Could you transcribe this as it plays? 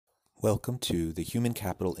Welcome to the Human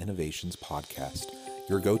Capital Innovations Podcast,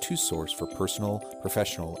 your go-to source for personal,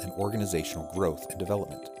 professional, and organizational growth and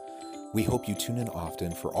development. We hope you tune in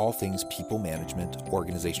often for all things people management,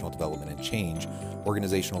 organizational development and change,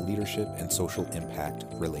 organizational leadership, and social impact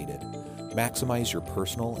related. Maximize your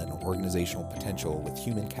personal and organizational potential with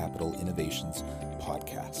Human Capital Innovations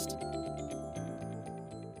Podcast.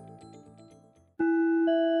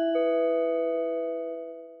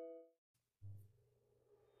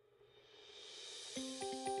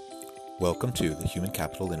 Welcome to the Human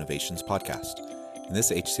Capital Innovations Podcast. In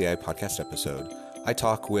this HCI podcast episode, I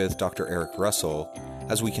talk with Dr. Eric Russell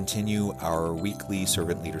as we continue our weekly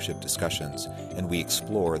servant leadership discussions and we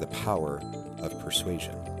explore the power of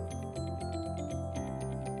persuasion.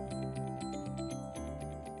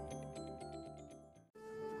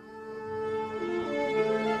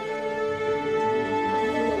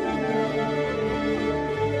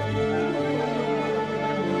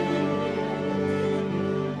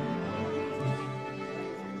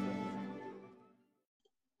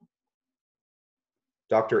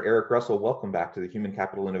 Dr. Eric Russell, welcome back to the Human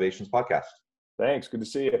Capital Innovations Podcast. Thanks. Good to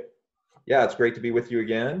see you. Yeah, it's great to be with you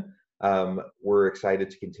again. We're excited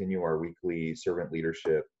to continue our weekly servant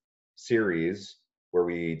leadership series where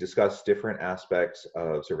we discuss different aspects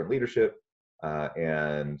of servant leadership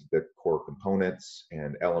and the core components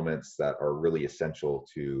and elements that are really essential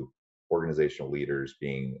to organizational leaders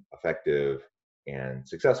being effective and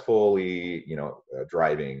successfully,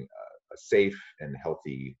 driving a safe and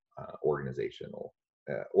healthy organization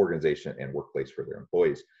and workplace for their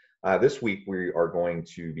employees. This week, we are going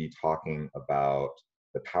to be talking about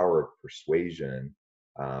the power of persuasion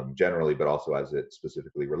generally, but also as it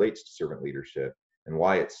specifically relates to servant leadership and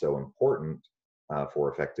why it's so important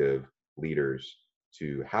for effective leaders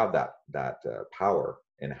to have that power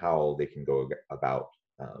and how they can go about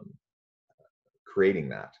creating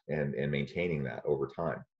that and maintaining that over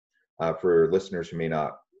time. For listeners who may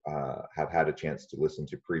not have had a chance to listen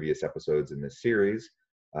to previous episodes in this series,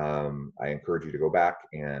 I encourage you to go back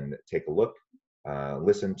and take a look,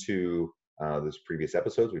 listen to those previous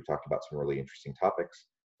episodes. We've talked about some really interesting topics,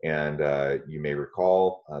 and you may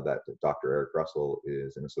recall that Dr. Eric Russell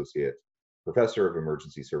is an associate professor of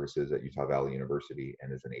emergency services at Utah Valley University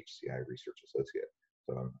and is an HCI research associate.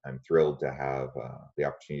 So I'm thrilled to have the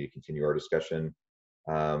opportunity to continue our discussion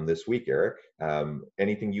this week, Eric.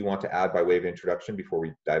 Anything you want to add by way of introduction before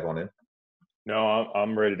we dive on in? No,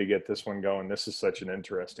 I'm ready to get this one going. This is such an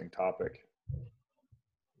interesting topic.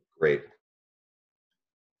 Great.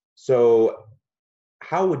 So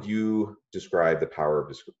how would you describe the power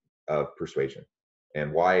of persuasion,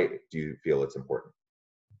 and why do you feel it's important?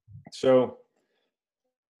 So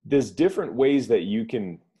there's different ways that you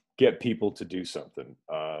can get people to do something.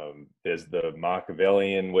 There's the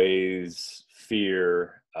Machiavellian ways,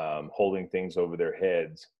 fear, holding things over their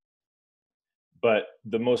heads. But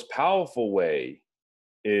the most powerful way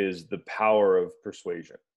is the power of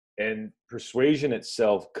persuasion. And persuasion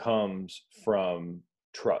itself comes from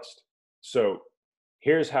trust. So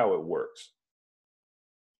here's how it works.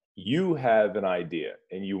 You have an idea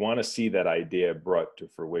and you want to see that idea brought to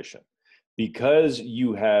fruition. Because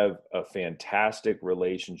you have a fantastic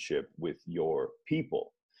relationship with your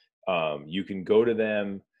people, you can go to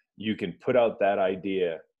them, you can put out that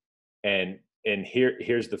idea, and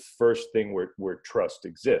here's the first thing where trust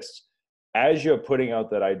exists. As you're putting out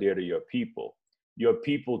that idea to your people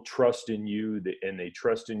trust in you, and they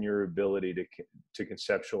trust in your ability to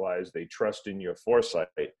conceptualize. They trust in your foresight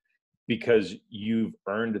because you've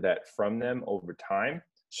earned that from them over time.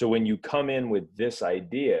 So when you come in with this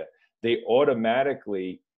idea, they want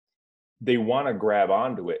to grab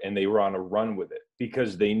onto it and they want to run with it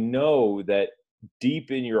because they know that deep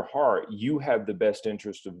in your heart, you have the best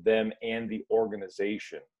interest of them and the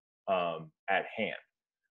organization at hand.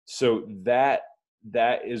 So that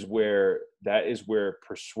is where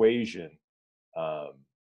persuasion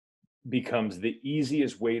becomes the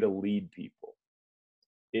easiest way to lead people.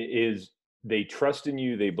 It is they trust in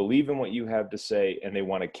you, they believe in what you have to say, and they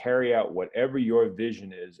want to carry out whatever your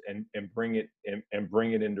vision is and bring it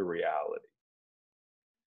into reality.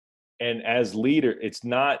 And as leader, it's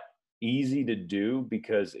not easy to do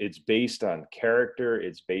because it's based on character,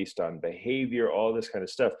 it's based on behavior, all this kind of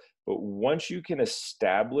stuff. But once you can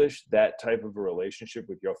establish that type of a relationship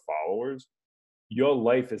with your followers, your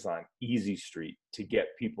life is on easy street to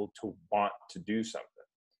get people to want to do something.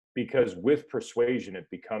 Because with persuasion, it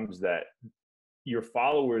becomes that your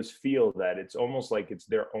followers feel that it's almost like it's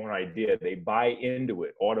their own idea. They buy into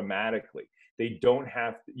it automatically. You don't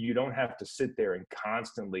have to sit there and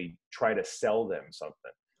constantly try to sell them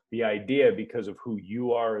something. The idea, because of who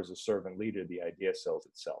you are as a servant leader, the idea sells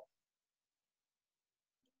itself.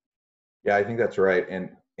 Yeah, I think that's right. And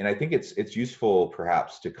I think it's useful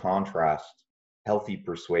perhaps to contrast healthy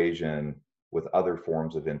persuasion with other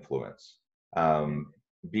forms of influence. Mm. Um,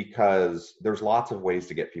 because there's lots of ways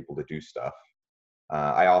to get people to do stuff.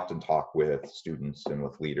 I often talk with students and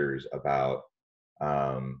with leaders about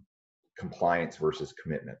um, compliance versus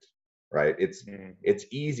commitment, right? Mm. It's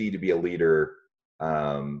easy to be a leader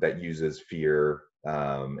that uses fear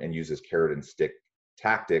and uses carrot and stick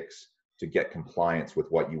tactics to get compliance with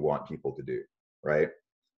what you want people to do, right?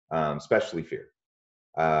 Especially fear.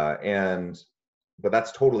 And but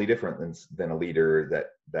that's totally different than a leader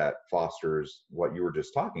that fosters what you were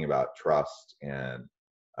just talking about, trust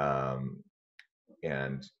um,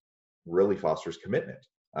 and really fosters commitment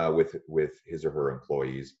with his or her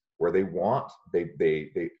employees, where they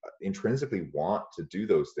intrinsically want to do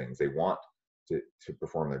those things. They want to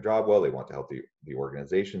perform their job well. They want to help the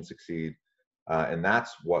organization succeed, and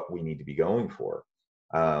that's what we need to be going for.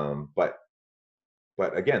 But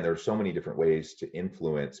again, there's so many different ways to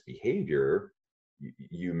influence behavior.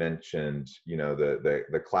 You mentioned,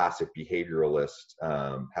 the classic behavioralist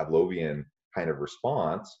Pavlovian kind of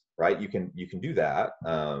response, right? You can do that,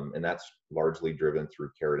 and that's largely driven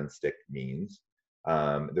through carrot and stick means.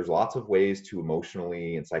 There's lots of ways to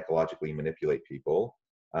emotionally and psychologically manipulate people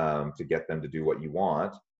to get them to do what you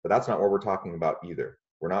want, but that's not what we're talking about either.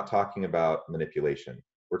 We're not talking about manipulation.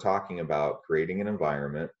 We're talking about creating an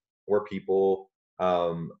environment where people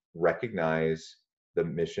recognize the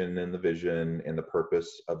mission and the vision and the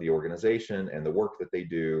purpose of the organization and the work that they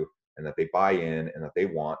do, and that they buy in and that they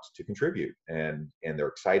want to contribute, and they're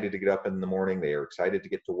excited to get up in the morning. They are excited to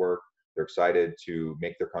get to work. They're excited to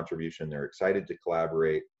make their contribution. They're excited to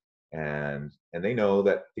collaborate, and they know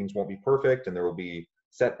that things won't be perfect and there will be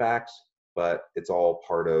setbacks, but it's all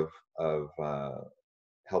part of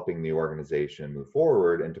helping the organization move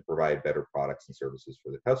forward and to provide better products and services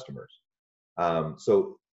for the customers.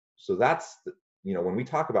 So that's when we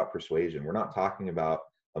talk about persuasion, we're not talking about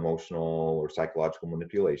emotional or psychological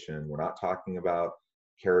manipulation. We're not talking about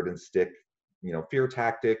carrot and stick, fear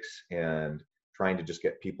tactics and trying to just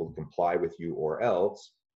get people to comply with you or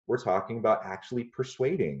else. We're talking about actually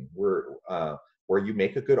persuading. Where you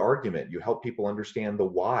make a good argument, you help people understand the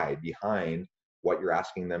why behind what you're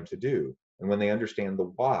asking them to do, and when they understand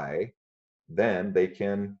the why, then they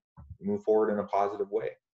can move forward in a positive way.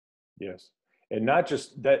 Yes. And not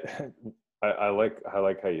just that, I like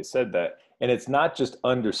how you said that. And it's not just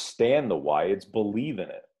understand the why, it's believe in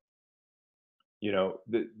it.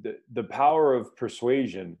 The power of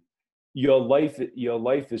persuasion. Your life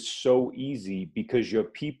is so easy because your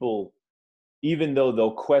people, even though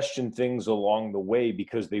they'll question things along the way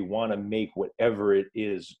because they want to make whatever it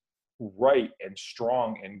is right and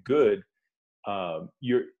strong and good,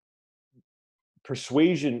 your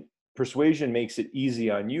persuasion persuasion makes it easy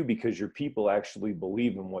on you because your people actually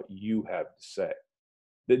believe in what you have to say.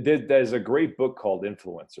 There's a great book called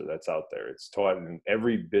Influencer that's out there. It's taught in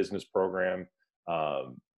every business program.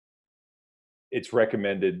 Um, it's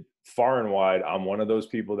recommended far and wide. I'm one of those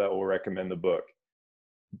people that will recommend the book.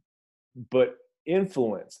 But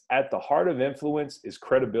influence, at the heart of influence is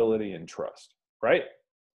credibility and trust, right?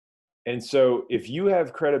 And so if you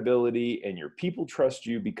have credibility and your people trust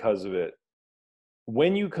you because of it,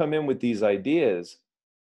 when you come in with these ideas,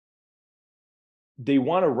 they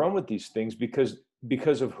want to run with these things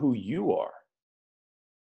because of who you are.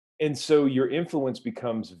 And so your influence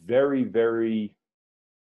becomes very, very,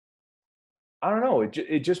 I don't know,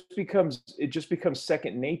 it just becomes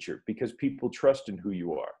second nature because people trust in who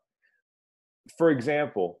you are. For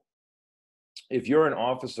example, if you're an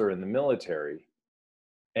officer in the military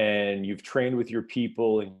and you've trained with your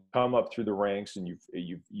people and come up through the ranks and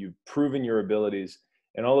you've proven your abilities,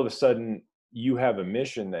 and all of a sudden you have a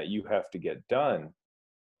mission that you have to get done.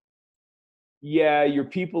 Yeah, your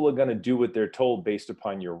people are going to do what they're told based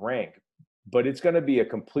upon your rank, but it's going to be a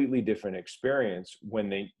completely different experience when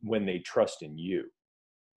they trust in you.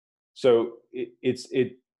 So it's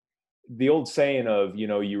the old saying of,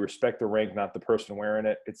 you respect the rank, not the person wearing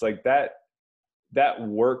it. It's like that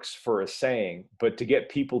works for a saying, but to get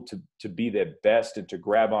people to be their best and to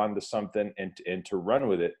grab onto something and to run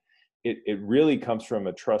with it, it really comes from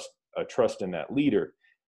a trust in that leader.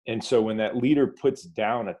 And so when that leader puts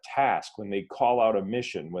down a task, when they call out a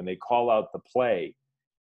mission, when they call out the play,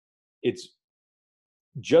 it's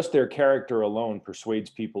just their character alone persuades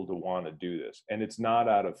people to want to do this, and it's not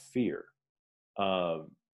out of fear. Um,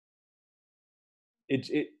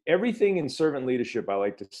 everything in servant leadership, I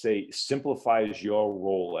like to say, simplifies your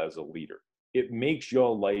role as a leader. It makes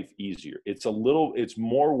your life easier. It's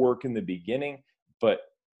more work in the beginning, but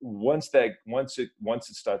once it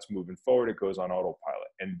starts moving forward, it goes on autopilot.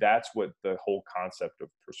 And that's what the whole concept of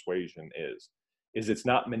persuasion is it's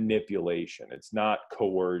not manipulation. It's not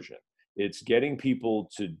coercion. It's getting people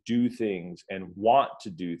to do things and want to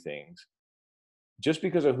do things just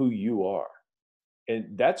because of who you are.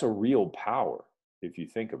 And that's a real power if you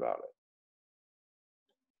think about it.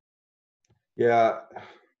 Yeah,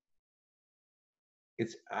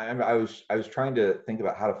 I was trying to think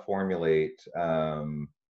about how to formulate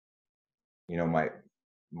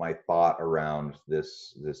my thought around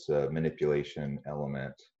this manipulation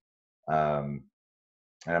element, um,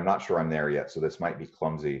 and I'm not sure I'm there yet, so this might be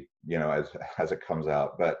clumsy, as it comes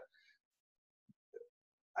out. But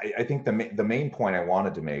I think the main point I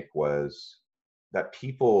wanted to make was that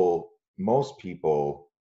most people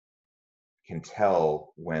can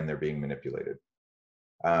tell when they're being manipulated.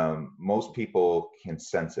 Most people can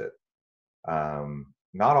sense it.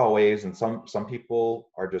 Not always, and some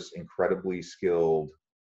people are just incredibly skilled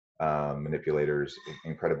manipulators,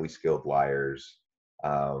 incredibly skilled liars,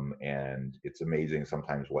 and it's amazing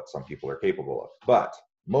sometimes what some people are capable of. But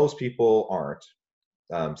most people aren't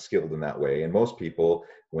skilled in that way, and most people,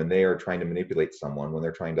 when they are trying to manipulate someone, when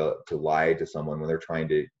they're trying to lie to someone, when they're trying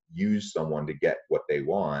to use someone to get what they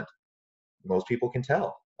want, most people can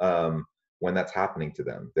tell when that's happening to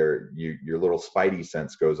them. Your little spidey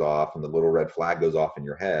sense goes off, and the little red flag goes off in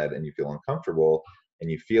your head, and you feel uncomfortable, and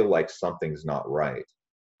you feel like something's not right.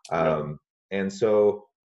 And so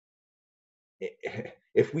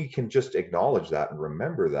if we can just acknowledge that and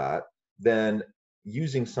remember that, then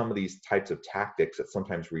using some of these types of tactics that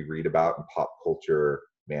sometimes we read about in pop culture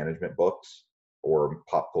management books or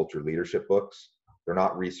pop culture leadership books, they're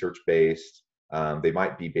not research based. They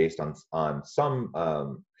might be based on some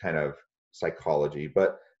kind of psychology,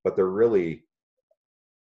 but they're really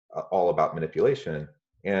all about manipulation.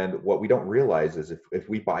 And what we don't realize is if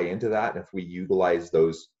we buy into that, and if we utilize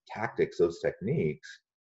those tactics, those techniques,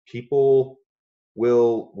 people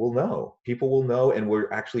will know. People will know, and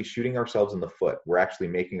we're actually shooting ourselves in the foot. We're actually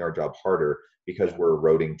making our job harder because we're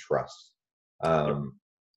eroding trust.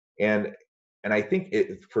 And I think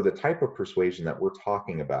for the type of persuasion that we're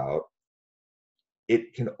talking about,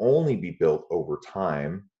 it can only be built over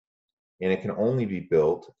time, and it can only be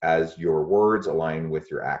built as your words align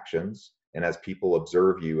with your actions, and as people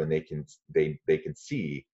observe you and they can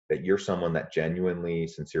see that you're someone that genuinely,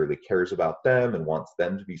 sincerely cares about them and wants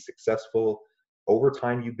them to be successful. Over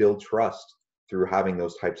time, you build trust through having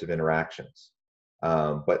those types of interactions.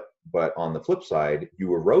 But on the flip side,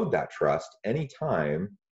 you erode that trust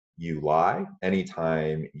anytime you lie,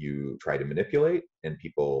 anytime you try to manipulate, and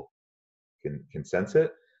people can sense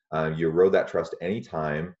it. You erode that trust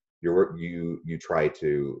anytime you try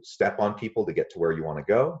to step on people to get to where you want to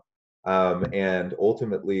go, and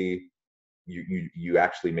ultimately you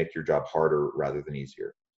actually make your job harder rather than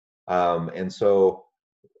easier. And so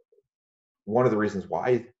one of the reasons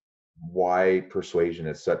why persuasion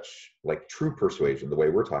is such, like, true persuasion, the way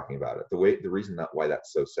we're talking about it, the reason why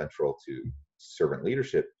that's so central to servant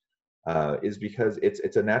leadership, is because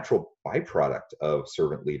it's a natural byproduct of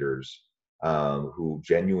servant leaders who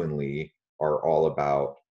genuinely are all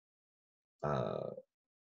about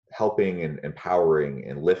helping and empowering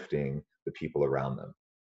and lifting the people around them.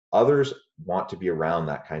 Others want to be around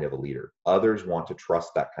that kind of a leader. Others want to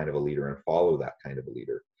trust that kind of a leader and follow that kind of a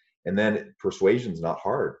leader. And then persuasion's not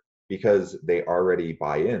hard because they already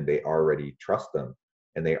buy in, they already trust them,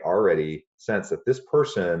 and they already sense that this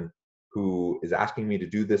person who is asking me to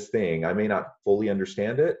do this thing, I may not fully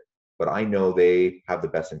understand it, but I know they have the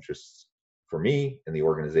best interests for me and the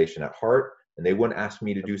organization at heart, and they wouldn't ask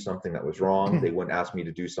me to do something that was wrong. They wouldn't ask me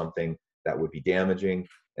to do something that would be damaging.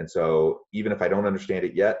 And so even if I don't understand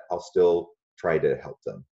it yet, I'll still try to help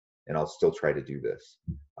them, and I'll still try to do this.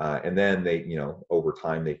 And then they, over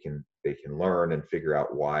time they can learn and figure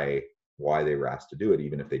out why they were asked to do it,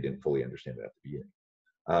 even if they didn't fully understand it at the beginning.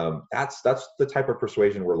 That's the type of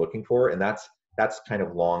persuasion we're looking for, and that's kind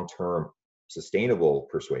of long-term sustainable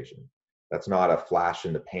persuasion. That's not a flash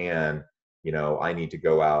in the pan. I need to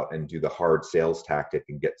go out and do the hard sales tactic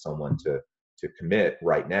and get someone to commit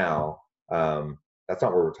right now. That's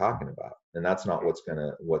not what we're talking about, and that's not what's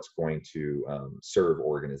going to serve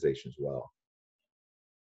organizations well.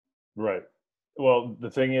 Right. Well, the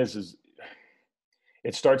thing is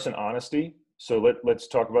it starts in honesty. So let's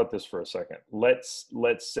talk about this for a second. Let's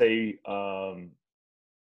say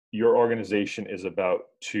your organization is about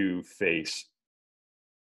to face,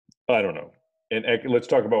 I don't know, and let's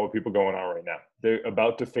talk about what people going on right now. They're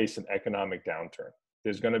about to face an economic downturn.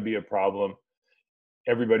 There's going to be a problem.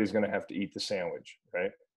 Everybody's going to have to eat the sandwich,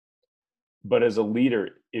 right? But as a leader,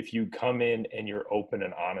 if you come in and you're open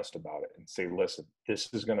and honest about it and say, listen, this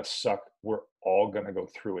is going to suck. all going to go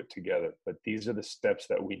through it together, but these are the steps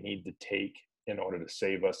that we need to take in order to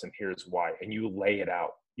save us, and here's why. And you lay it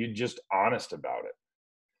out. You're just honest about it.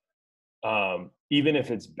 Even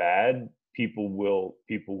if it's bad, people will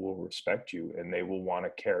respect you, and they will want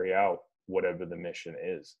to carry out whatever the mission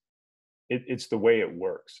is. It's the way it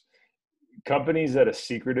works. Companies that are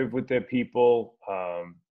secretive with their people,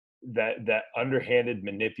 that underhanded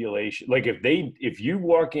manipulation, like if you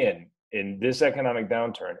walk in this economic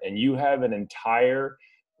downturn and you have an entire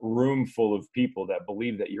room full of people that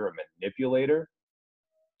believe that you're a manipulator,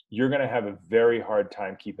 you're going to have a very hard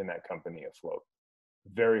time keeping that company afloat.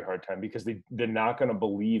 Very hard time, because they're not going to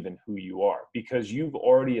believe in who you are, because you've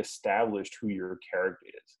already established who your character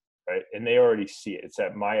is, right? And they already see it. It's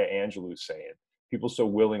that Maya Angelou saying, people so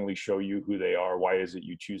willingly show you who they are, why is it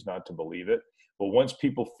you choose not to believe it? But once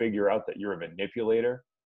people figure out that you're a manipulator,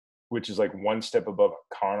 which is like one step above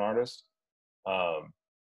a con artist,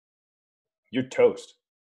 you're toast.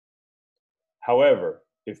 However,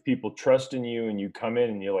 if people trust in you and you come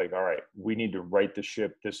in and you're like, all right, we need to right the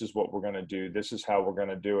ship. This is what we're going to do. This is how we're going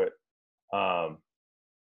to do it.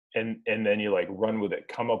 And then you like run with it,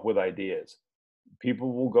 come up with ideas.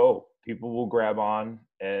 People will go, people will grab on,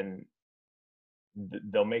 and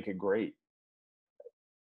they'll make it great.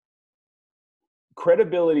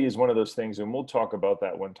 Credibility is one of those things, and we'll talk about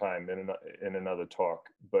that one time in another talk,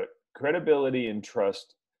 but credibility and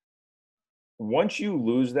trust, once you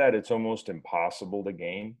lose that, it's almost impossible to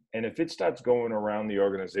gain. And if it starts going around the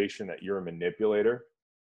organization that you're a manipulator,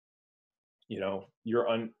 your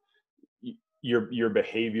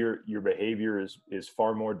behavior is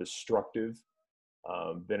far more destructive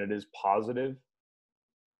than it is positive.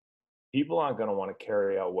 People aren't going to want to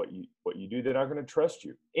carry out what you do. They're not going to trust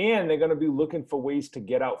you, and they're going to be looking for ways to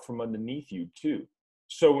get out from underneath you too.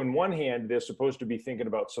 So in one hand, they're supposed to be thinking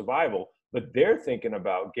about survival, but they're thinking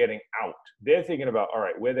about getting out. They're thinking about, all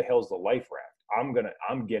right, where the hell's the life raft? I'm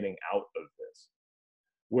getting out of this.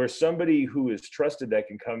 Where somebody who is trusted that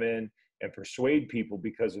can come in and persuade people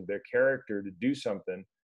because of their character to do something,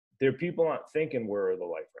 their people aren't thinking where are the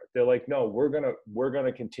life raft. They're like, no, we're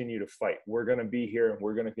gonna continue to fight. We're gonna be here, and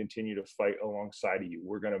we're gonna continue to fight alongside of you.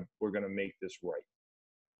 We're gonna make this right.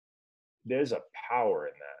 There's a power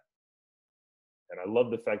in that. And I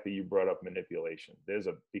love the fact that you brought up manipulation.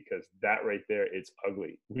 Because that right there, it's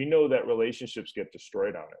ugly. We know that relationships get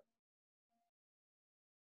destroyed on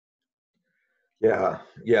it.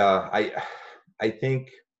 Yeah. I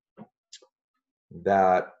think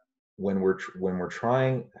that when we're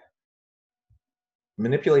trying,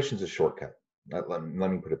 manipulation is a shortcut. Let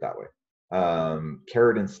me put it that way.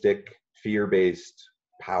 Carrot and stick, fear-based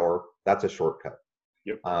power, that's a shortcut.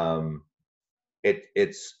 Yep.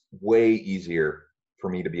 It's way easier for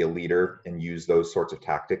me to be a leader and use those sorts of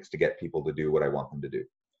tactics to get people to do what I want them to do.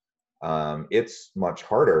 It's much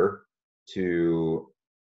harder to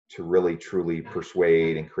really truly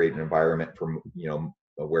persuade and create an environment for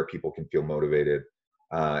where people can feel motivated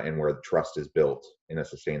and where the trust is built in a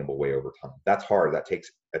sustainable way over time. That's hard. That takes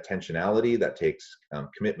attentionality. That takes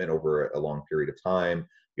commitment over a long period of time.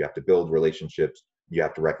 You have to build relationships. You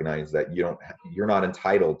have to recognize that you're not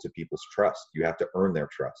entitled to people's trust. You have to earn their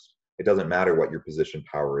trust. It doesn't matter what your position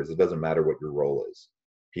power is. It doesn't matter what your role is.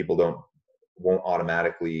 People won't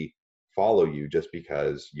automatically follow you just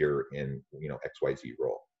because you're in XYZ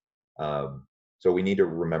role. So we need to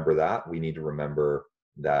remember that. We need to remember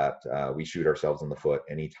that we shoot ourselves in the foot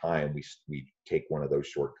anytime we take one of those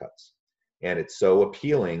shortcuts. And it's so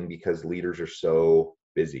appealing because leaders are so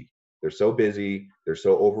busy. They're so busy. They're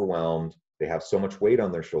so overwhelmed. They have so much weight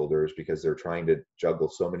on their shoulders because they're trying to juggle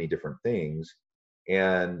so many different things.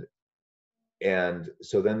 And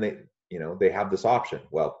so then they have this option.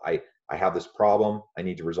 Well, I have this problem. I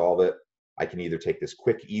need to resolve it. I can either take this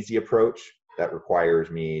quick, easy approach that requires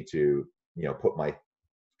me to, put my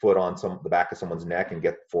foot on the back of someone's neck and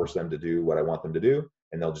force them to do what I want them to do,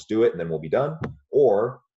 and they'll just do it, and then we'll be done.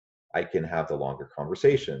 Or I can have the longer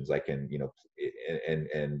conversations. I can,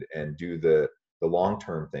 and do the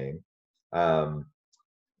long-term thing.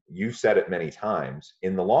 You've said it many times.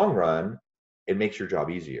 In the long run, it makes your job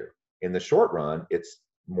easier. In the short run, it's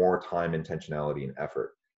more time, intentionality, and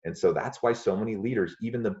effort. And so that's why so many leaders,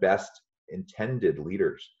 even the best intended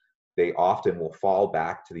leaders, they often will fall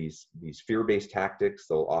back to these fear-based tactics.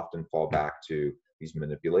 They'll often fall back to these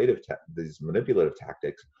manipulative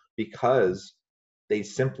tactics because they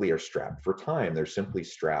simply are strapped for time. They're simply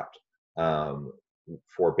strapped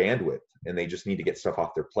for bandwidth, and they just need to get stuff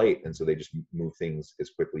off their plate. And so they just move things as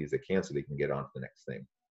quickly as they can so they can get on to the next thing.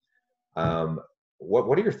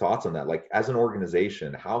 What are your thoughts on that? Like, as an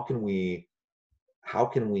organization, how can we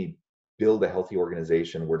build a healthy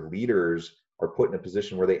organization where leaders are put in a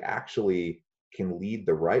position where they actually can lead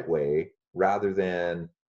the right way rather than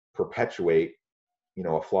perpetuate,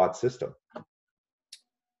 a flawed system.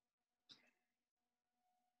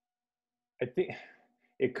 I think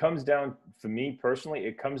it comes down, for me personally,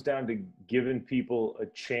 it comes down to giving people a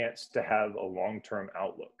chance to have a long-term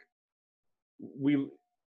outlook. We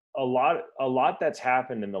a lot that's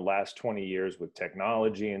happened in the last 20 years with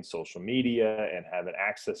technology and social media and having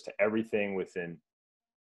access to everything within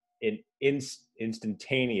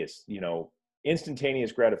instantaneous,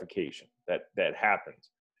 instantaneous gratification that happens.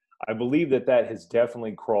 I believe that has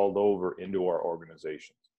definitely crawled over into our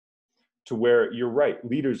organizations, to where you're right,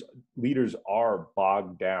 leaders are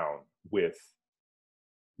bogged down with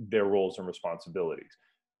their roles and responsibilities.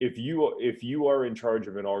 If you are in charge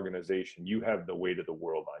of an organization, you have the weight of the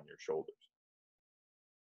world on your shoulders.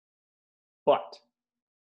 But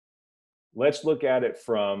let's look at it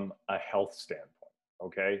from a health standpoint,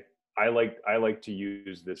 okay? I like to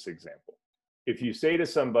use this example. If you say to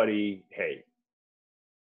somebody, hey,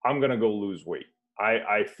 I'm going to go lose weight.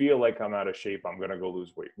 I feel like I'm out of shape. I'm going to go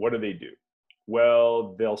lose weight. What do?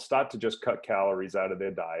 Well, they'll start to just cut calories out of their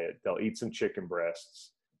diet. They'll eat some chicken breasts,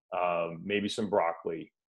 maybe some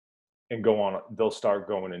broccoli, and they'll start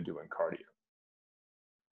going and doing cardio.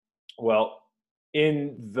 Well,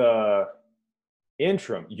 in the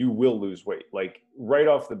interim, you will lose weight. Like right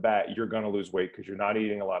off the bat, you're going to lose weight because you're not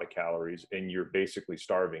eating a lot of calories and you're basically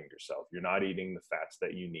starving yourself. You're not eating the fats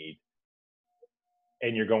that you need.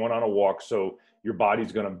 And you're going on a walk, so your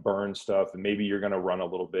body's going to burn stuff, and maybe you're going to run a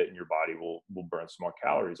little bit and your body will burn some more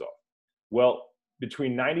calories off. Well,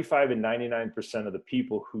 between 95 and 99% of the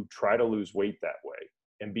people who try to lose weight that way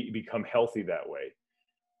and become healthy that way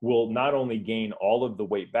will not only gain all of the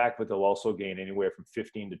weight back, but they'll also gain anywhere from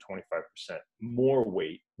 15 to 25% more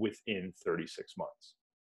weight within 36 months,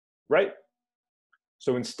 right?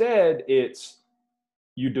 So instead, it's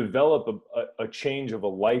you develop a change of a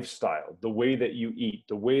lifestyle, the way that you eat,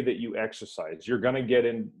 the way that you exercise. You're going to get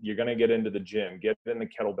into the gym, get in the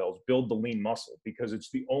kettlebells, build the lean muscle, because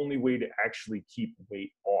it's the only way to actually keep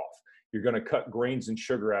weight off. You're going to cut grains and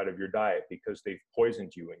sugar out of your diet because they've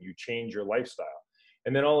poisoned you, and you change your lifestyle.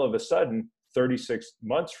 And then all of a sudden, 36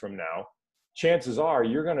 months from now, chances are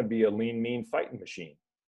you're going to be a lean, mean fighting machine.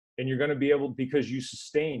 And you're going to be able, because you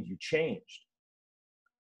sustained, you changed.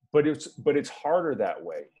 But it's harder that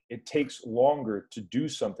way. It takes longer to do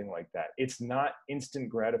something like that. It's not instant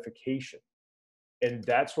gratification. And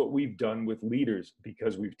that's what we've done with leaders,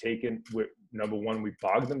 because number one, we've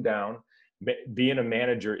bogged them down. Being a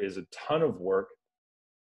manager is a ton of work.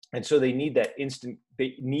 And so they need that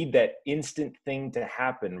instant thing to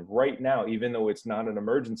happen right now, even though it's not an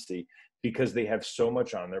emergency, because they have so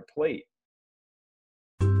much on their plate.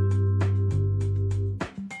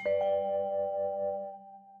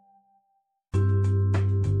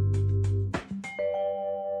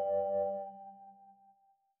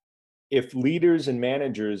 If leaders and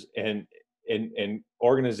managers and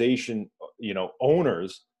organization,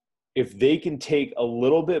 owners, if they can take a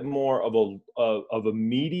little bit more of a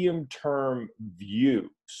medium term view,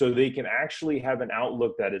 so they can actually have an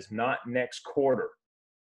outlook that is not next quarter,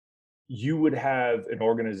 you would have an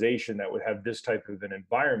organization that would have this type of an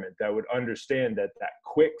environment that would understand that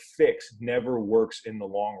quick fix never works in the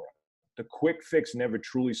long run. The quick fix never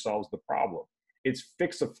truly solves the problem. It's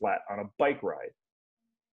fix a flat on a bike ride.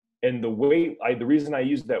 And the reason I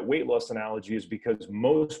use that weight loss analogy is because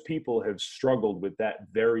most people have struggled with that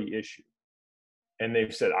very issue. And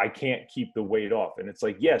they've said, I can't keep the weight off. And it's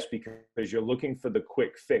like, yes, because you're looking for the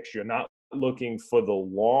quick fix. You're not looking for the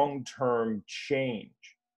long-term change.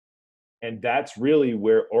 And that's really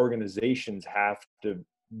where organizations have to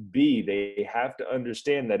be. They have to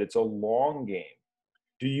understand that it's a long game.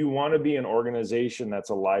 Do you want to be an organization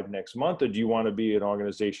that's alive next month, or do you want to be an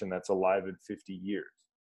organization that's alive in 50 years?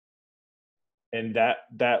 And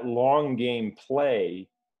that long game play,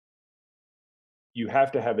 you have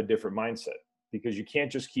to have a different mindset, because you can't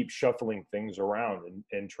just keep shuffling things around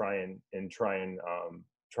and trying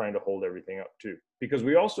to hold everything up too. Because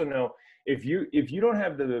we also know if you don't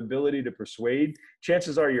have the ability to persuade,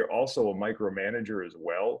 chances are you're also a micromanager as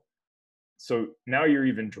well. So now you're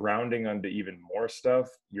even drowning into even more stuff.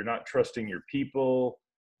 You're not trusting your people.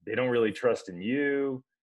 They don't really trust in you.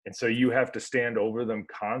 And so you have to stand over them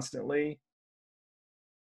constantly.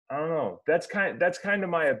 I don't know. That's kind of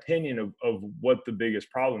my opinion of what the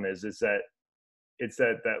biggest problem is that it's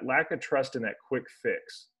that lack of trust in that quick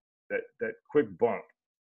fix, that quick bump.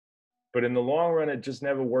 But in the long run, it just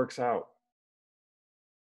never works out.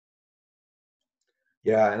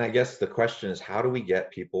 Yeah, and I guess the question is, how do we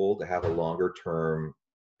get people to have a longer term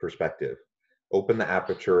perspective? open the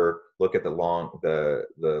aperture, look at the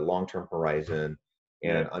long-term horizon,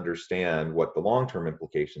 Yeah. and understand what the long-term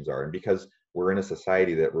implications are. And because we're in a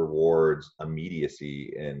society that rewards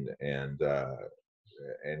immediacy and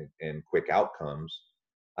quick outcomes,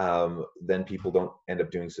 then people don't end up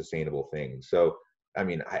doing sustainable things. So, I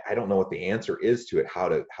mean, I don't know what the answer is to it, how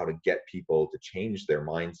to get people to change their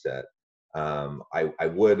mindset. I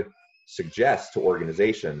would suggest to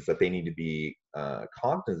organizations that they need to be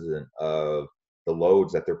cognizant of the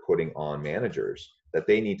loads that they're putting on managers, that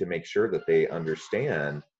they need to make sure that they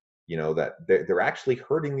understand, that they're actually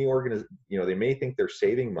hurting the organization. They may think they're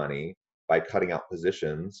saving money by cutting out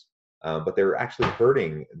positions, but they're actually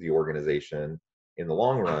hurting the organization in the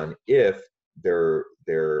long run if they're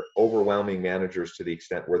overwhelming managers to the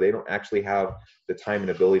extent where they don't actually have the time and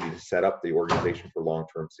ability to set up the organization for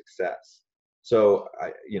long-term success. So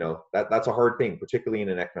that's a hard thing, particularly in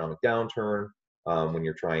an economic downturn, when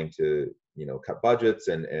you're trying to cut budgets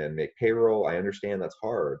and make payroll. I understand that's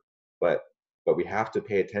hard, but we have to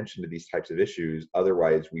pay attention to these types of issues.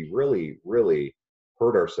 Otherwise, we really, really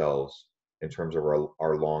hurt ourselves in terms of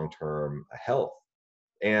our long-term health.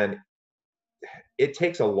 And it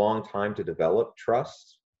takes a long time to develop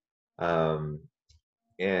trust, um,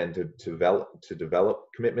 and to develop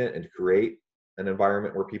commitment and to create an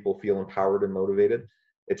environment where people feel empowered and motivated.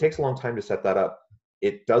 It takes a long time to set that up.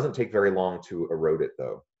 It doesn't take very long to erode it,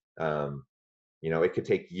 though. It could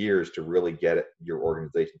take years to really get your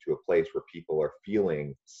organization to a place where people are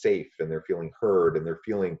feeling safe and they're feeling heard and they're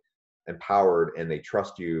feeling empowered and they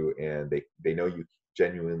trust you and they know you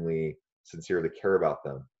genuinely, sincerely care about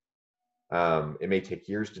them. It may take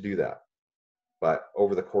years to do that, but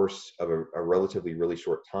over the course of a relatively really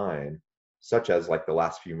short time, such as like the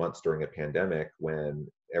last few months during a pandemic when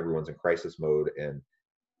everyone's in crisis mode and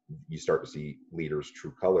you start to see leaders'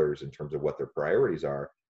 true colors in terms of what their priorities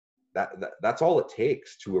are, that's all it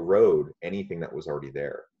takes to erode anything that was already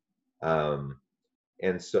there.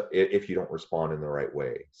 And so if you don't respond in the right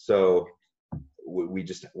way. So we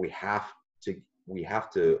have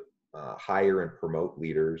to hire and promote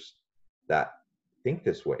leaders that think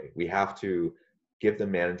this way. We have to give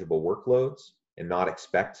them manageable workloads and not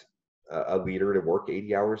expect a leader to work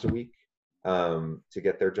 80 hours a week to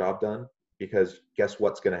get their job done. Because guess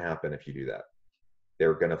what's going to happen if you do that?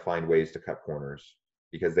 They're going to find ways to cut corners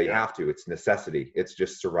because they have to. It's necessity. It's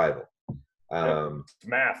just survival. It's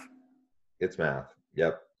math. It's math.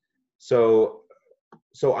 Yep. So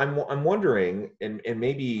I'm wondering, and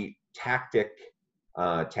maybe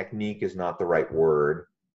technique is not the right word,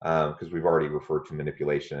 because we've already referred to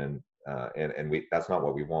manipulation, and that's not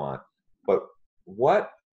what we want. But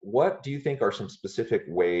what do you think are some specific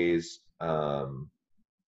ways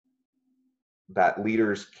that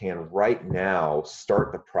leaders can right now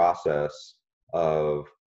start the process of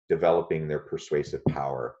developing their persuasive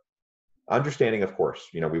power? Understanding, of course,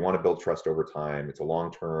 we want to build trust over time. It's a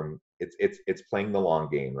long-term, it's playing the long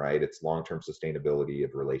game, right? It's long-term sustainability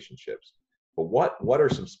of relationships. But what are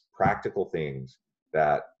some practical things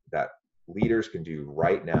that leaders can do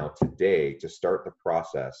right now today to start the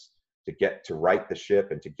process to get to right the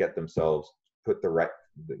ship and to get themselves put the right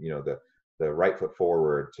foot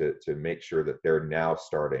forward to make sure that they're now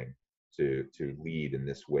starting to lead in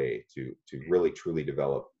this way to really truly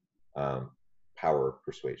develop power of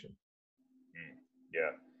persuasion?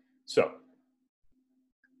 Yeah. So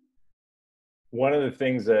one of the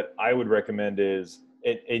things that I would recommend is,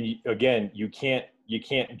 and again, you can't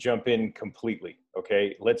jump in completely.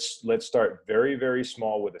 Okay. Let's start very, very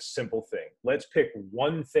small with a simple thing. Let's pick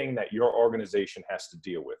one thing that your organization has to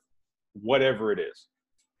deal with, whatever it is.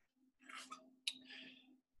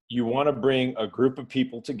 You want to bring a group of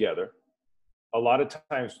people together. A lot of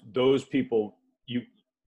times those people, you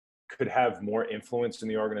could have more influence in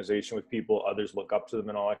the organization with people. Others look up to them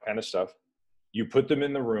and all that kind of stuff. You put them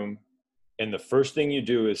in the room, and the first thing you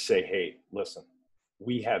do is say, hey, listen,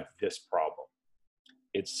 we have this problem.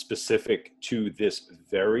 It's specific to this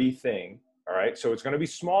very thing. All right. So it's going to be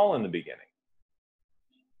small in the beginning.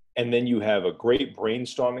 And then you have a great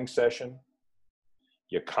brainstorming session.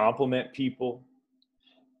 You compliment people.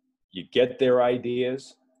 You get their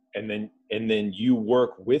ideas, and then you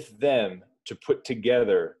work with them to put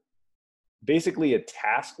together basically a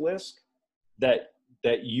task list that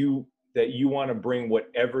you want to bring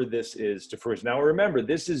whatever this is to fruition. Now remember,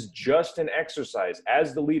 this is just an exercise.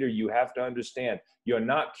 As the leader, you have to understand you're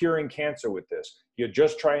not curing cancer with this. You're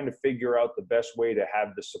just trying to figure out the best way to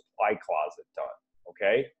have the supply closet done.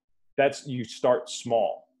 Okay? You start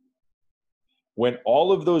small. When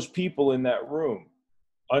all of those people in that room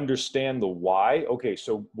understand the why, okay,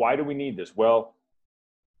 so why do we need this? Well,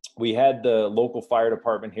 we had the local fire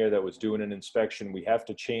department here that was doing an inspection. We have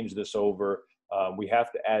to change this over. We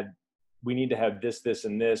have to add, we need to have this, this,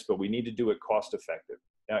 and this, but we need to do it cost effective.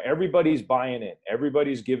 Now everybody's buying in,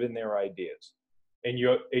 everybody's giving their ideas, and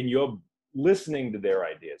you're listening to their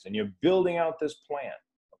ideas, and you're building out this plan.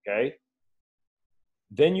 Okay.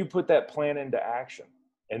 Then you put that plan into action,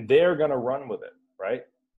 and they're going to run with it, right?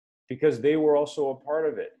 Because they were also a part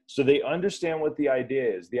of it. So they understand what the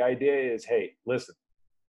idea is. The idea is, hey, listen,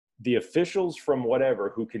 the officials from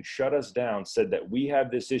whatever who can shut us down said that we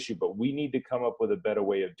have this issue, but we need to come up with a better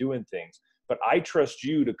way of doing things. But I trust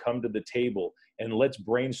you to come to the table and let's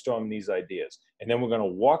brainstorm these ideas. And then we're going to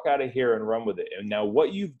walk out of here and run with it. And now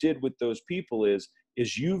what you've did with those people is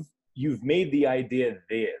you've made the idea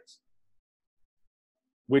theirs,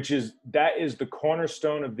 that is the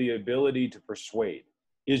cornerstone of the ability to persuade,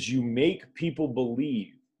 is you make people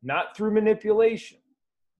believe, not through manipulation,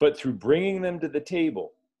 but through bringing them to the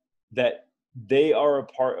table, that they are a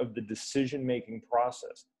part of the decision-making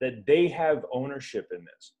process, that they have ownership in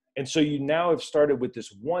this. And so you now have started with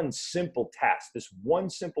this one simple task, this one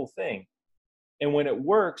simple thing. And when it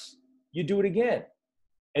works, you do it again.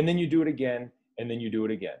 And then you do it again, and then you do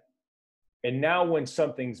it again. And now when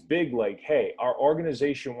something's big, like, hey, our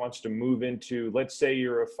organization wants to move into, let's say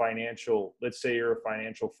you're a financial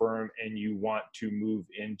firm and you want to move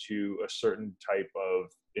into a certain type of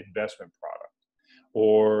investment product,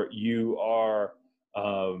 or you are,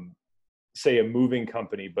 say, a moving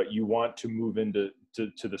company, but you want to move into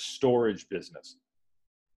the storage business.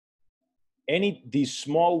 These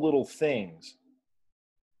small little things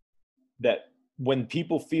that when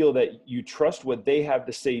people feel that you trust what they have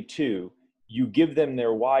to say too, you give them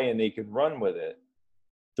their why and they can run with it.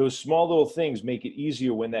 Those small little things make it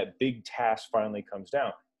easier when that big task finally comes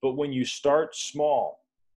down. But when you start small,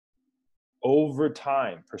 over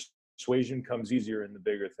time, persuasion comes easier in the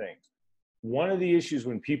bigger things. One of the issues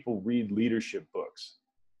when people read leadership books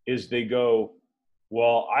is they go,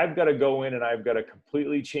 well, I've got to go in and I've got to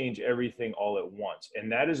completely change everything all at once.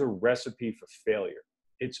 And that is a recipe for failure.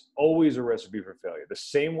 It's always a recipe for failure. The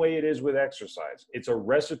same way it is with exercise. It's a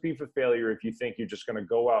recipe for failure if you think you're just going to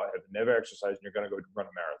go out, have never exercised, and you're going to go run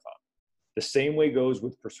a marathon. The same way goes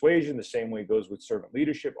with persuasion. The same way goes with servant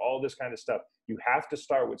leadership, all this kind of stuff. You have to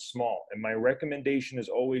start with small. And my recommendation is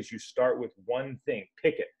always you start with one thing.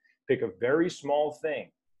 Pick it. Pick a very small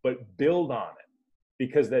thing, but build on it.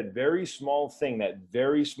 Because that very small thing, that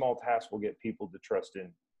very small task will get people to trust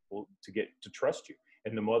you.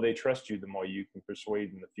 And the more they trust you, the more you can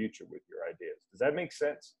persuade in the future with your ideas. Does that make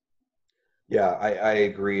sense? Yeah, I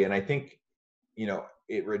agree. And I think,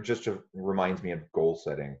 it just reminds me of goal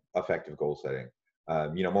setting, effective goal setting.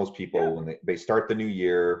 Most people, when they start the new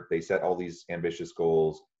year, they set all these ambitious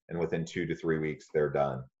goals, and within 2 to 3 weeks, they're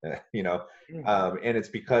done, and it's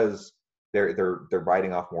because they're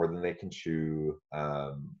biting off more than they can chew,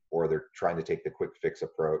 or they're trying to take the quick fix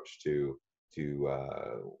approach to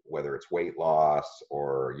whether it's weight loss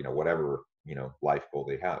or whatever life goal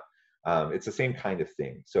they have. It's the same kind of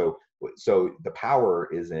thing. So the power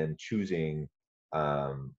is in choosing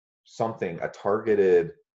something, a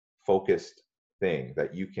targeted, focused thing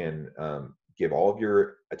that you can give all of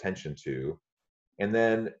your attention to, and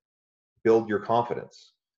then build your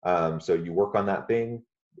confidence. So you work on that thing,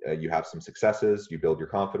 you have some successes, you build your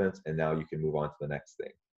confidence, and now you can move on to the next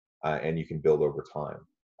thing, and you can build over time.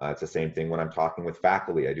 It's the same thing when I'm talking with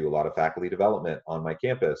faculty. I do a lot of faculty development on my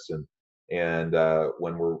campus, and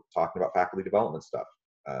when we're talking about faculty development stuff,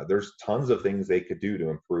 there's tons of things they could do to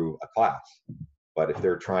improve a class. But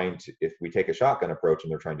if we take a shotgun approach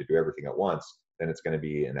and they're trying to do everything at once, then it's going to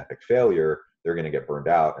be an epic failure. They're going to get burned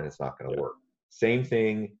out, and it's not going to work. Same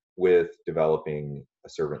thing with developing a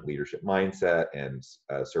servant leadership mindset and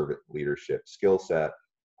a servant leadership skill set.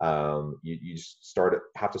 You just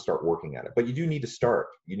have to start working at it, but you do need to start.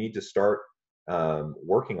 You need to start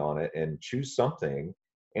working on it and choose something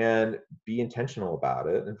and be intentional about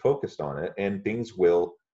it and focused on it, and things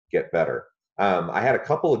will get better. I had a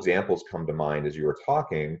couple examples come to mind as you were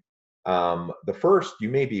talking. The first, you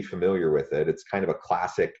may be familiar with it. It's kind of a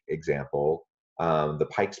classic example. The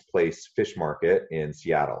Pike's Place Fish Market in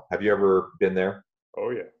Seattle. Have you ever been there?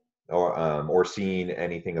 Oh yeah. Or seen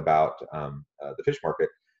anything about the fish market?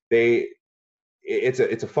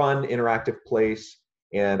 It's a fun, interactive place,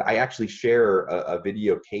 and I actually share a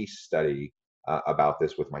video case study about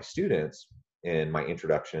this with my students in my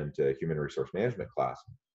introduction to human resource management class.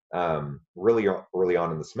 Really early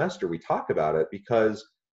on in the semester, we talk about it because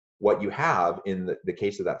what you have in the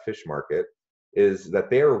case of that fish market is that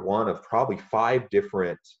they are one of probably 5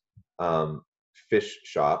 different fish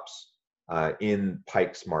shops in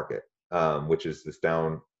Pike's Market, which is this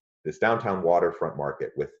this downtown waterfront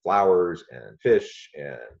market with flowers and fish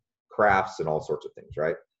and crafts and all sorts of things,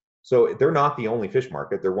 right? So they're not the only fish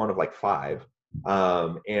market. They're one of like five.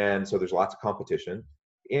 And so there's lots of competition.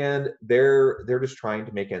 And they're just trying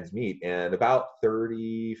to make ends meet. And about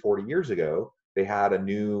 30, 40 years ago, they had a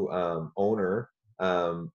new owner,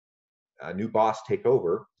 a new boss take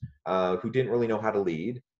over, who didn't really know how to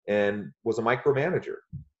lead and was a micromanager.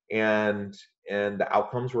 And the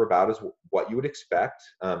outcomes were about as what you would expect.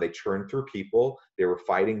 They churned through people. They were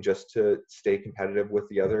fighting just to stay competitive with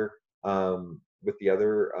the other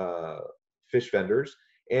fish vendors.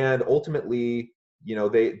 And ultimately,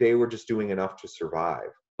 they were just doing enough to survive,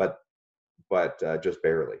 but just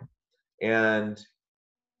barely. And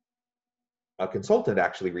a consultant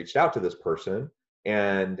actually reached out to this person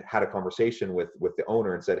and had a conversation with the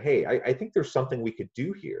owner and said, "Hey, I think there's something we could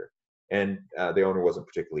do here." And the owner wasn't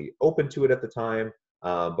particularly open to it at the time,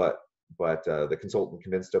 but the consultant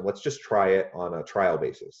convinced him, "Let's just try it on a trial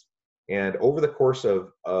basis." And over the course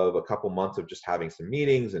of a couple months of just having some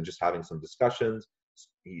meetings and just having some discussions,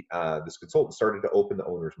 this consultant started to open the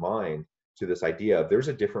owner's mind to this idea of there's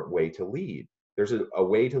a different way to lead. There's a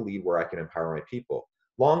way to lead where I can empower my people.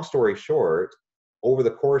 Long story short, over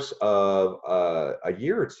the course of a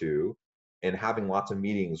year or two, and having lots of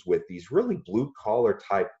meetings with these really blue collar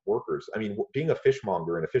type workers. I mean, being a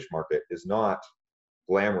fishmonger in a fish market is not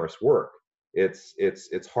glamorous work.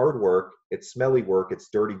 It's hard work. It's smelly work. It's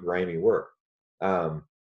dirty, grimy work.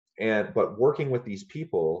 But working with these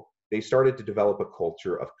people, they started to develop a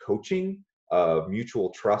culture of coaching, of mutual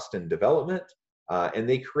trust and development, and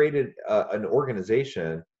they created an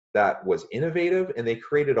organization that was innovative, and they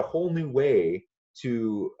created a whole new way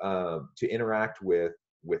to interact with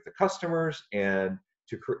the customers and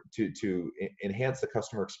to enhance the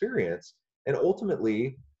customer experience. And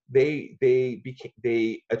ultimately, they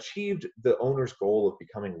achieved the owner's goal of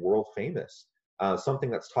becoming world famous, something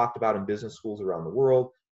that's talked about in business schools around the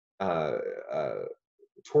world.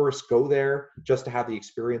 Tourists go there just to have the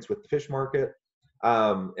experience with the fish market.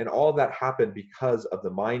 And all of that happened because of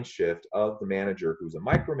the mind shift of the manager, who's a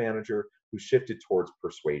micromanager, who shifted towards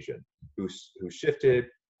persuasion, who shifted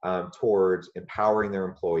towards empowering their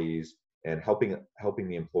employees and helping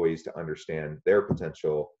the employees to understand their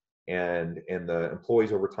potential. And the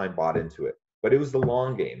employees over time bought into it. But it was the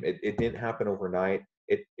long game. It didn't happen overnight.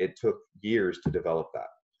 It took years to develop that.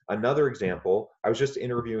 Another example, I was just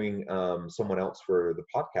interviewing someone else for the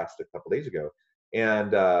podcast a couple days ago,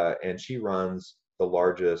 and she runs the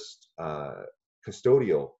largest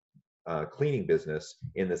custodial cleaning business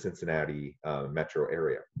in the Cincinnati metro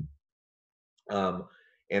area.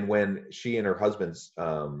 And when she and her husband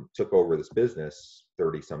took over this business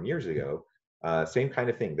 30 some years ago, same kind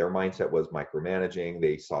of thing. Their mindset was micromanaging.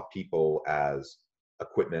 They saw people as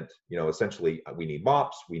equipment. Essentially, we need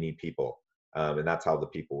mops, we need people, and that's how the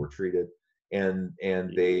people were treated. And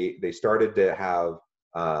they started to have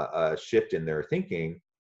a shift in their thinking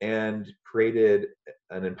and created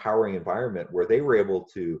an empowering environment where they were able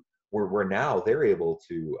to, where now they're able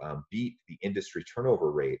to beat the industry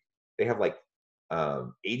turnover rate. They have like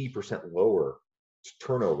 80% lower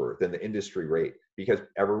turnover than the industry rate, because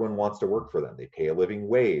everyone wants to work for them. They pay a living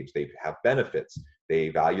wage. They have benefits. They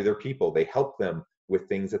value their people. They help them with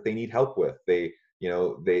things that they need help with. They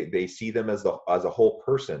see them as a whole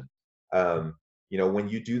person. When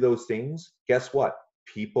you do those things, guess what?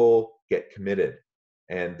 People get committed,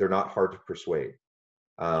 and they're not hard to persuade.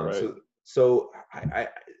 Right.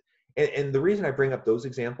 And the reason I bring up those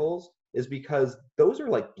examples is because those are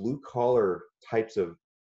like blue collar types of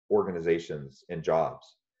organizations and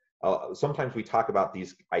jobs. Sometimes we talk about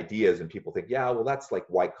these ideas and people think, yeah, well, that's like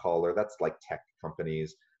white collar, that's like tech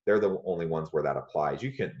companies. They're the only ones where that applies.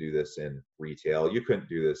 You couldn't do this in retail. You couldn't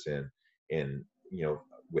do this in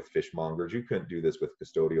with fishmongers. You couldn't do this with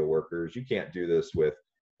custodial workers. You can't do this with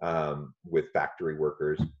factory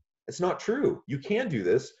workers. It's not true. You can do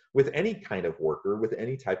this with any kind of worker, with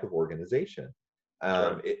any type of organization.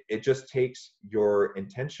 It just takes your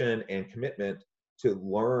intention and commitment to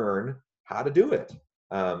learn how to do it,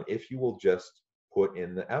 if you will just put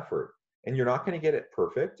in the effort. And you're not going to get it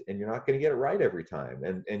perfect, and you're not going to get it right every time.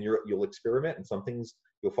 And you'll experiment, and some things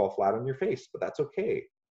you'll fall flat on your face, but that's okay,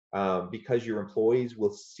 because your employees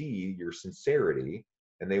will see your sincerity,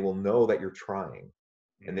 and they will know that you're trying,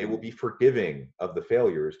 and they will be forgiving of the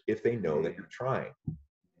failures if they know that you're trying.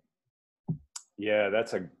 Yeah,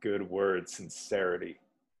 that's a good word, sincerity.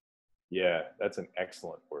 Yeah, that's an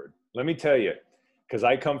excellent word. Let me tell you, because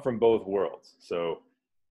I come from both worlds. So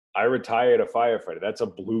I retired a firefighter. That's a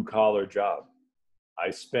blue collar job. I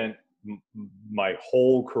spent my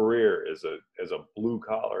whole career as a blue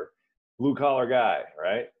collar blue collar guy,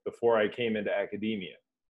 right? Before I came into academia.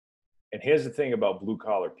 And here's the thing about blue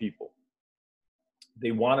collar people.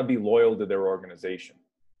 They want to be loyal to their organization.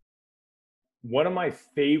 One of my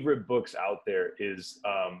favorite books out there is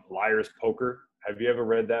Liar's Poker. Have you ever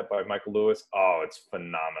read that by Michael Lewis? Oh, it's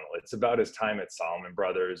phenomenal. It's about his time at Salomon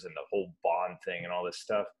Brothers and the whole bond thing and all this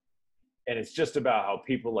stuff. And it's just about how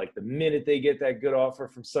people, like, the minute they get that good offer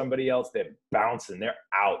from somebody else, they're bouncing, they're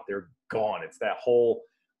out, they're gone. It's that whole,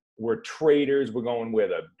 we're traders, we're going where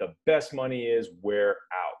the best money is, we're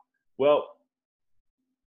out. Well,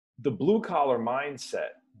 the blue collar mindset,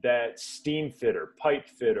 that steam fitter, pipe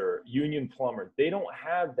fitter, union plumber, they don't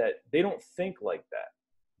have that. They don't think like that.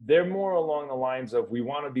 They're more along the lines of, we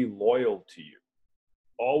want to be loyal to you.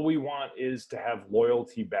 All we want is to have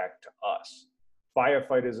loyalty back to us.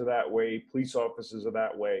 Firefighters are that way. Police officers are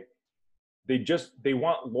that way. They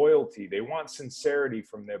want loyalty. They want sincerity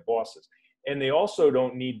from their bosses. And they also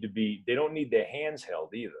don't need their hands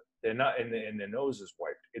held either. They're not, and their nose is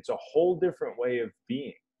wiped. It's a whole different way of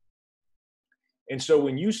being. And so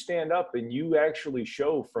when you stand up and you actually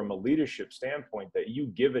show from a leadership standpoint that you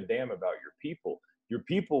give a damn about your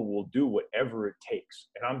people will do whatever it takes.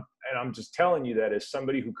 And I'm just telling you that as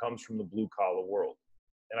somebody who comes from the blue collar world.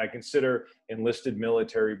 And I consider enlisted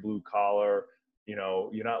military blue collar. You know,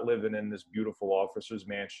 you're not living in this beautiful officer's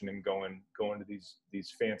mansion and going to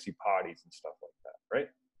these fancy parties and stuff like that, right?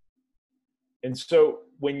 And so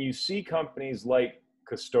when you see companies like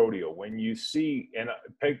Custodial, when you see, and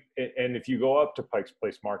if you go up to Pike's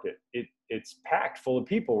Place Market, it's packed full of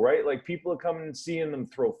people, right? Like, people are coming and seeing them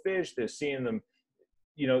throw fish. They're seeing them,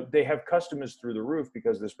 you know, they have customers through the roof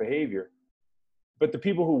because of this behavior. But the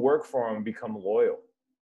people who work for them become loyal.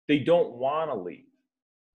 They don't want to leave.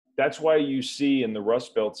 That's why you see in the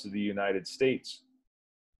Rust Belts of the United States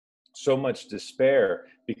so much despair,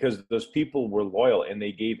 because those people were loyal and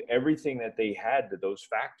they gave everything that they had to those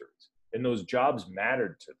factories, and those jobs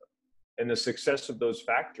mattered to them, and the success of those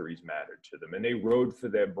factories mattered to them, and they rode for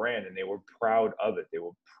their brand, and they were proud of it. They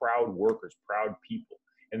were proud workers, proud people,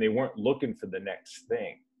 and they weren't looking for the next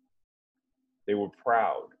thing. They were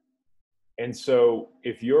proud. And so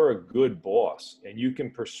if you're a good boss and you can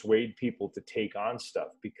persuade people to take on stuff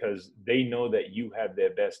because they know that you have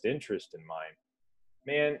their best interest in mind,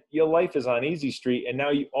 man, your life is on easy street. And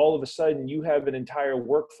now all of a sudden you have an entire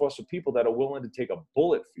workforce of people that are willing to take a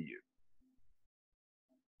bullet for you.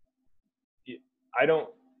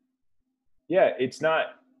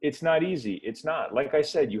 It's not easy. It's not. Like I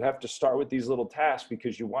said, you have to start with these little tasks,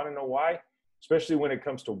 because you want to know why, especially when it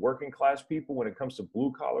comes to working class people, when it comes to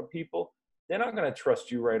blue collar people, they're not going to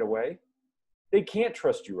trust you right away. They can't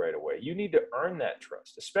trust you right away. You need to earn that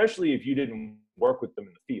trust, especially if you didn't work with them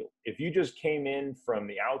in the field. If you just came in from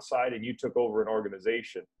the outside and you took over an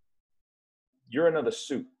organization, you're another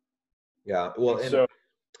suit. Yeah. Well,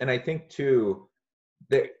 and I think too,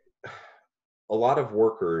 that a lot of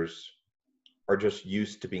workers are just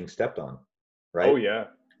used to being stepped on, right? Oh yeah.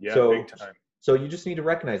 Yeah. So, big time. So you just need to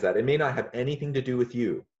recognize that. It may not have anything to do with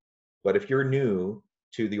you, but if you're new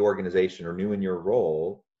to the organization or new in your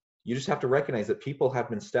role, you just have to recognize that people have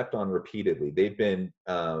been stepped on repeatedly. They've been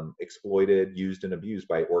exploited, used, and abused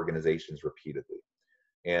by organizations repeatedly.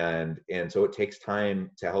 And so it takes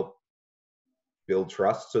time to help build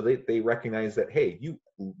trust, so they recognize that, hey, you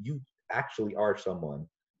actually are someone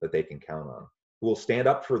that they can count on, who will stand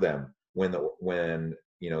up for them when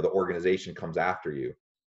the organization comes after you,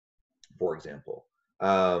 for example.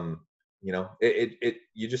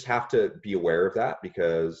 You just have to be aware of that,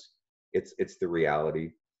 because it's the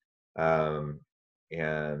reality.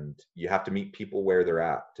 And you have to meet people where they're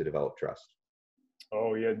at to develop trust.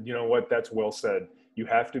 Oh yeah, you know what? That's well said. You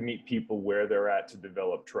have to meet people where they're at to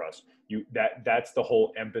develop trust. That's the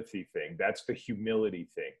whole empathy thing. That's the humility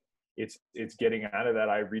thing. It's getting out of that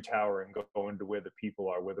ivory tower and going to where the people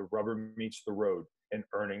are, where the rubber meets the road, and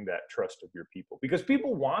earning that trust of your people, because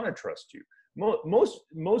people want to trust you.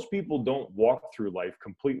 Most people don't walk through life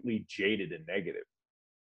completely jaded and negative.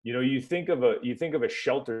 You know, you think of a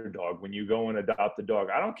shelter dog when you go and adopt a dog.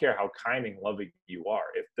 I don't care how kind and loving you are.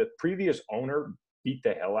 If the previous owner beat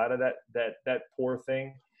the hell out of that poor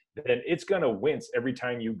thing, then it's going to wince every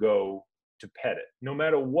time you go to pet it, no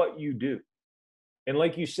matter what you do. And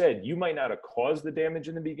like you said, you might not have caused the damage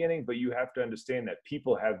in the beginning, but you have to understand that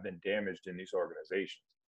people have been damaged in these organizations.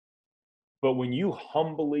 But when you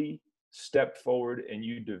humbly step forward and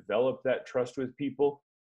you develop that trust with people,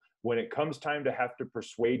 when it comes time to have to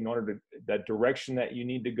persuade in order to that direction that you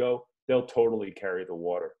need to go, they'll totally carry the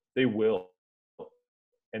water. They will.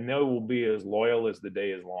 And they will be as loyal as the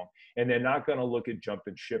day is long. And they're not going to look at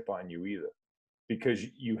jumping ship on you either, because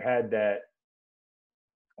you had that,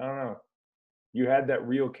 I don't know, You had that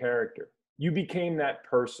real character. You became that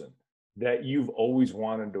person that you've always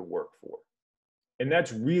wanted to work for. And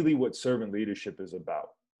that's really what servant leadership is about.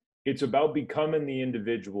 It's about becoming the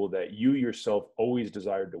individual that you yourself always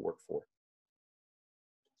desired to work for.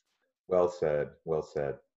 Well said. Well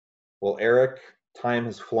said. Well, Eric, time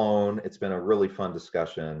has flown. It's been a really fun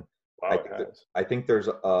discussion. I Wow, it think has. I think there's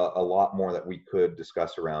a lot more that we could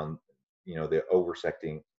discuss around, the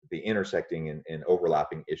intersecting and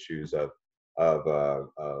overlapping issues of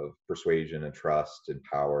persuasion and trust and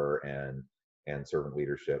power and servant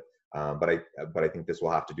leadership. But I think this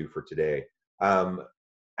will have to do for today. Um,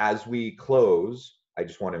 as we close, I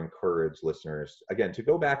just want to encourage listeners again to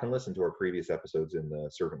go back and listen to our previous episodes in the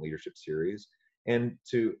servant leadership series, and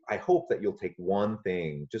I hope that you'll take one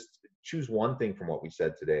thing, just choose one thing from what we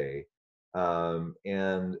said today,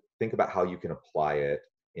 and think about how you can apply it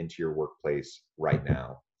into your workplace right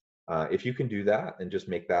now. If you can do that and just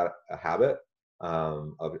make that a habit,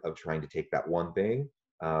 of trying to take that one thing,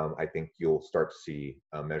 I think you'll start to see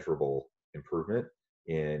a measurable improvement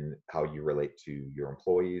in how you relate to your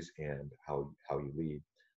employees and how you lead.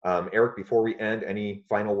 Eric, before we end, any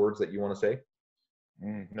final words that you want to say?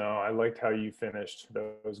 No, I liked how you finished.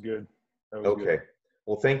 That was good. That was good. Okay.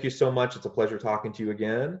 Well, thank you so much. It's a pleasure talking to you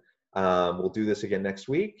again. We'll do this again next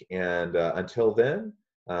week. And until then,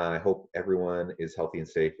 I hope everyone is healthy and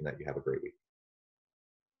safe and that you have a great week.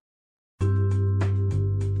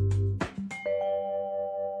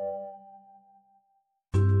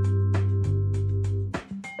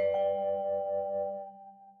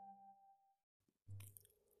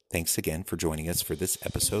 Thanks again for joining us for this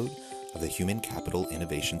episode of the Human Capital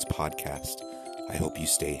Innovations Podcast. I hope you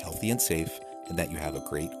stay healthy and safe and that you have a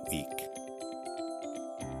great week.